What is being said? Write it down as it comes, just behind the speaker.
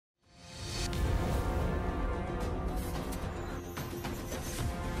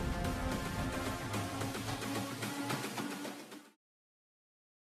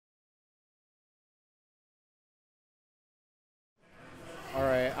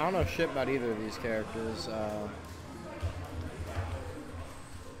I don't know shit about either of these characters.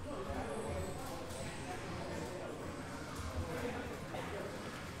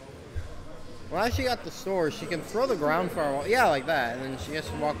 Well, as she got the sword, she can throw the ground fire. Yeah, like that, and then she has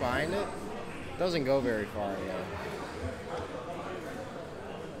to walk behind it. Doesn't go very far, yeah.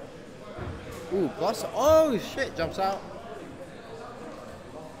 Ooh, plus. Oh shit! Jumps out.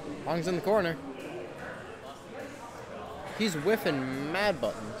 Hange's in the corner. He's whiffing mad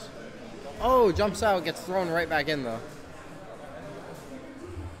buttons. Oh, jumps out, gets thrown right back in though.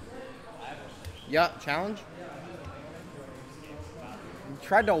 Yeah, challenge. He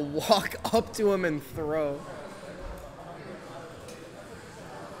tried to walk up to him and throw.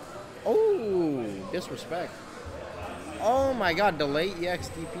 Oh, disrespect. Oh my god, delay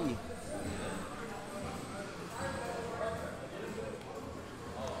EXDP.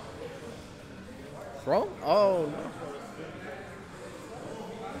 Throw? Oh no.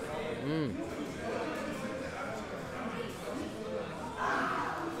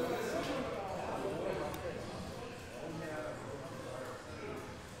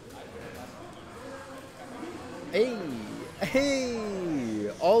 Hey,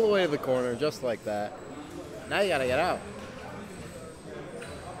 all the way to the corner, just like that. Now you gotta get out.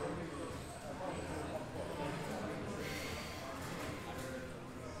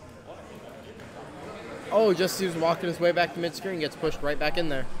 Oh, just as he was walking his way back to mid-screen, gets pushed right back in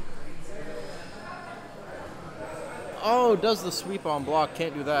there. Oh, does the sweep on block,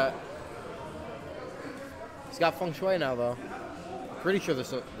 can't do that. He's got feng shui now, though. Pretty sure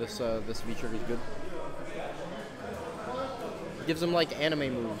this V-trigger is good. Gives him like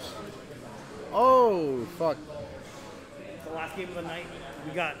anime moves. Oh fuck! The last game of the night,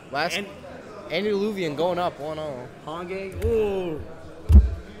 we got Andydiluvian going up 1-0. Hange. Ooh,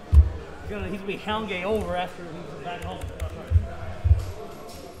 he's gonna be Hange over after he's back home.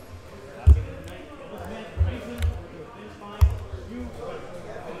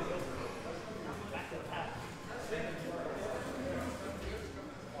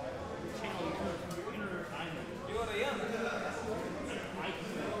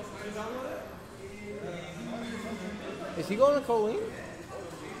 Is he going to Kolin?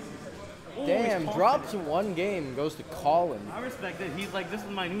 Ooh, damn, drops one game, goes to Kolin. I respect it. He's like, this is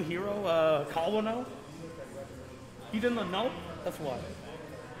my new hero, Kolin. He didn't know. That's why.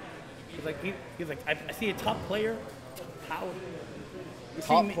 He's like, I see a top player, power.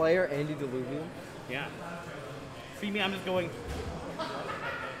 Top player, Andydiluvian. Yeah. See me, I'm just going.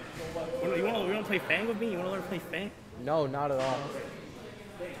 You want to play Fang with me? You want to learn to play Fang? No, not at all.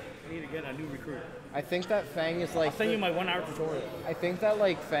 I need to get a new recruit. I think that Fang is like. I'll send you my 1-hour tutorial. I think that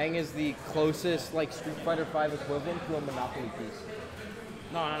like Fang is the closest like Street Fighter V equivalent to a Monopoly piece.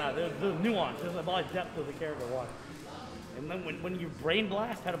 No. There's nuance. There's a lot of depth to the character. One. And then when you brain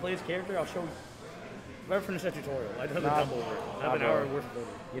blast how to play this character, I'll show you. Right from the tutorial. I don't have a double over it. I have an hour worth of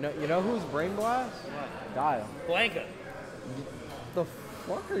it. You know who's brain blast? What? Dial. Blanca. The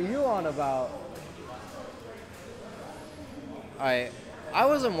fuck are you on about? I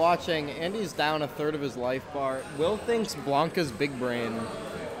wasn't watching. Andy's down a third of his life bar. Will thinks Blanca's big brain.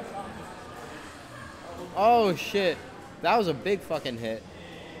 Oh shit. That was a big fucking hit.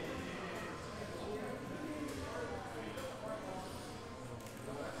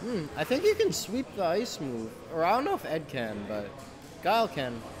 I think you can sweep the ice move. Or I don't know if Ed can, but Guile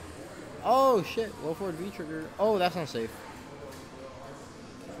can. Oh shit. Low forward V trigger. Oh, that's not safe.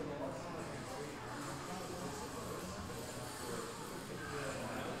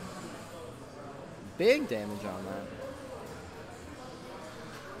 Big damage on that.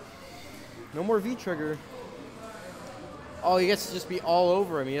 No more V trigger. Oh, he gets to just be all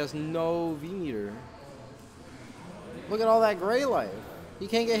over him. He has no V meter. Look at all that gray life. He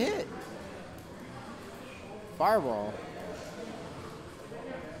can't get hit. Fireball.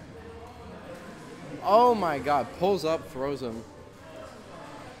 Oh my god. Pulls up, throws him.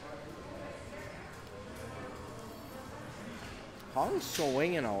 Hange's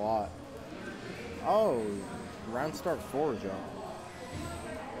swinging a lot. Oh, round start forward jump.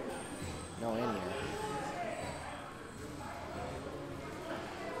 No, in here.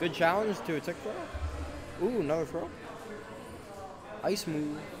 Good challenge to a tick throw. Ooh, another throw. Ice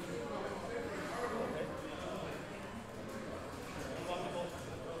move.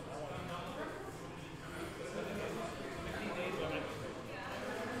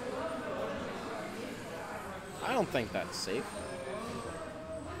 I don't think that's safe.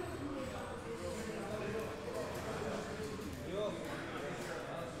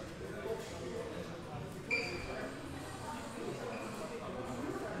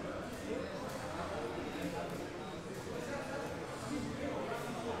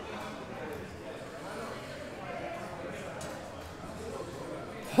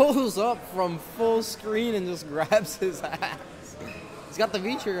 pulls up from full screen and just grabs his ass. He's got the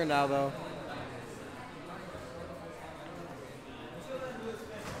V trigger now, though.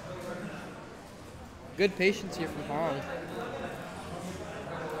 Good patience here from Hange.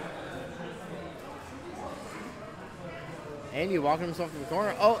 Andy walking himself to the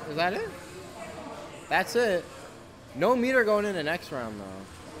corner. Oh, is that it? That's it. No meter going in the next round, though.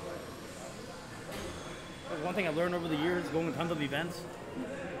 One thing I learned over the years, going to tons of events,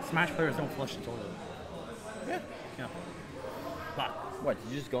 Smash players don't flush the toilet. Yeah. Yeah. But, What,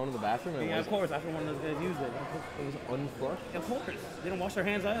 did you just go into the bathroom? And yeah, of course, after one of those guys used it. It was unflushed? Of course. They don't wash their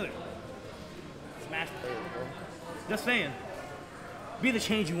hands either. Smash players, bro. Just saying. Be the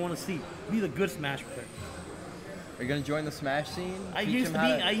change you want to see. Be the good Smash player. Are you going to join the Smash scene? I used to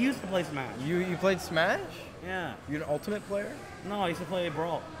play Smash. You played Smash? Yeah. You're an Ultimate player? No, I used to play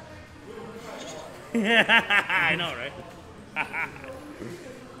Brawl. I know, right?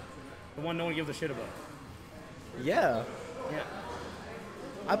 The one no one gives a shit about. Yeah. Yeah.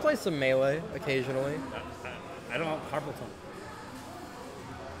 I play some Melee occasionally. I don't have carpal tunnel.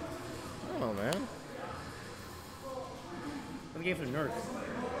 I don't know, man. The game for nerds.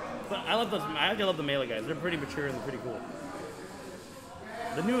 But I actually love the Melee guys. They're pretty mature and they're pretty cool.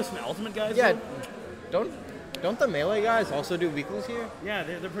 The newest Ultimate guys, Yeah. though, Don't the Melee guys also do weeklies here? yeah,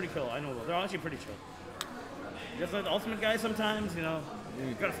 they're pretty cool. I know those. They're actually pretty chill. Just like the Ultimate guys sometimes, you know,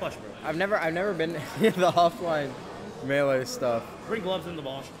 you gotta flush, bro. I've never been in the offline Melee stuff. Bring gloves in the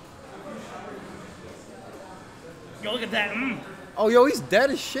wash. Yo, look at that. Oh, yo, he's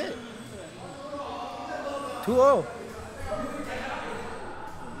dead as shit. 2-0.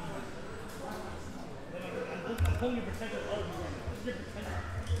 I'm pulling your potential out of you.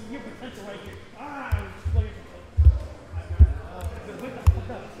 Your potential right here. Ah, pull your potential. Wake the fuck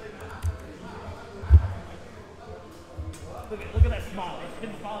up. Look at that smile. It's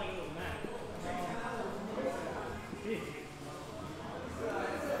him smiling into the mat.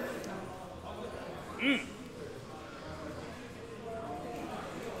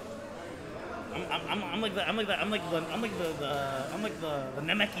 I'm like the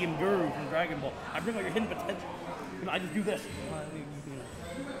Namekian guru from Dragon Ball. I bring out your hidden potential. You know, I just do this.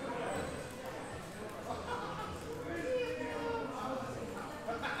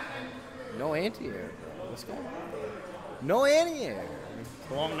 No anti-air, bro. What's going on? No anti-air.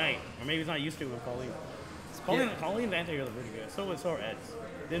 It's a long night, or maybe he's not used to it with Kolin. Kolin's anti-airs are pretty good. So are Ed's.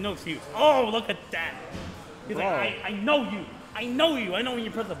 There's no excuse. Oh, look at that. He's like, I know you. I know you. I know when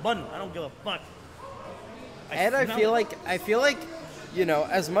you press the button. I don't give a fuck. Ed, I feel like, you know,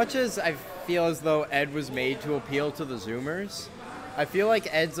 as much as I feel as though Ed was made to appeal to the Zoomers, I feel like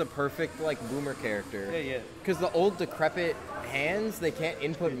Ed's a perfect, like, boomer character. Yeah. Because the old decrepit hands, they can't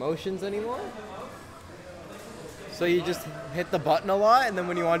input motions anymore. So you just hit the button a lot, and then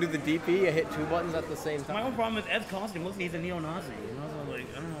when you want to do the DP, you hit 2 buttons at the same time. My own problem with Ed's costume looks like he's a neo-Nazi. You know, so like,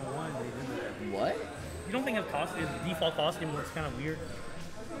 I don't know why they did that. What? You don't think his default costume looks kind of weird?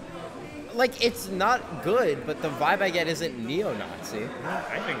 Like, it's not good, but the vibe I get isn't neo-Nazi. Yeah,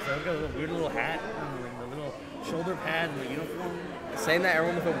 I think so. He's got a weird little hat, and like the little shoulder pad, and the uniform. Saying that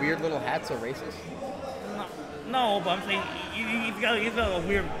everyone with a weird little hat's a racist? No, but I'm saying he's got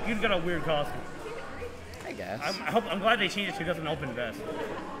a weird costume. I guess. I'm glad they changed it to just an open vest.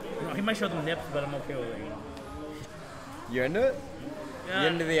 You know, he might show them nips, but I'm okay with it. You know? You into it? Yeah. You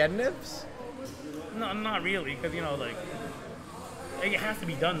into the Ed nips? No, not really, because, you know, like, it has to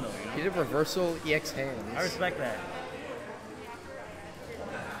be done, though, you know? He did reversal EX hands. I respect that.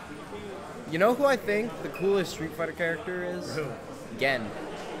 You know who I think the coolest Street Fighter character is? Who? Gen.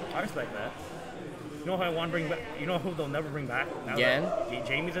 I respect that. You know who I want to bring back? You know who they'll never bring back? Gen?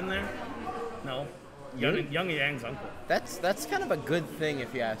 Jamie's in there? No. Young Yang's uncle. That's kind of a good thing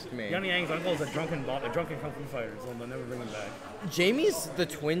if you ask me. Young Yang's uncle is a drunken kung fu fighter, so they'll never bring him back. Jamie's the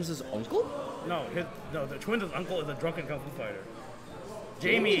twins' uncle? No, the twins' uncle is a drunken kung fu fighter.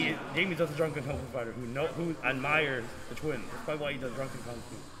 Jamie's just a drunken kung fu fighter who admires the twins. That's probably why he does drunken kung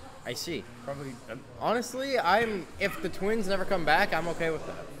fu. I see. Probably. Honestly, if the twins never come back, I'm okay with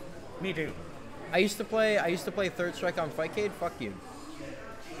that. Me too. I used to play Third Strike on Fightcade. Fuck you.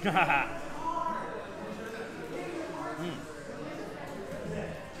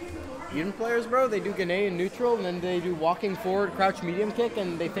 Mutant players, bro, they do Gane in neutral, and then they do walking forward, crouch medium kick,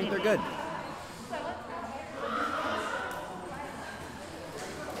 and they think they're good.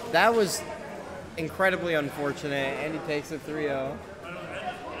 That was incredibly unfortunate. Andy takes it 3-0.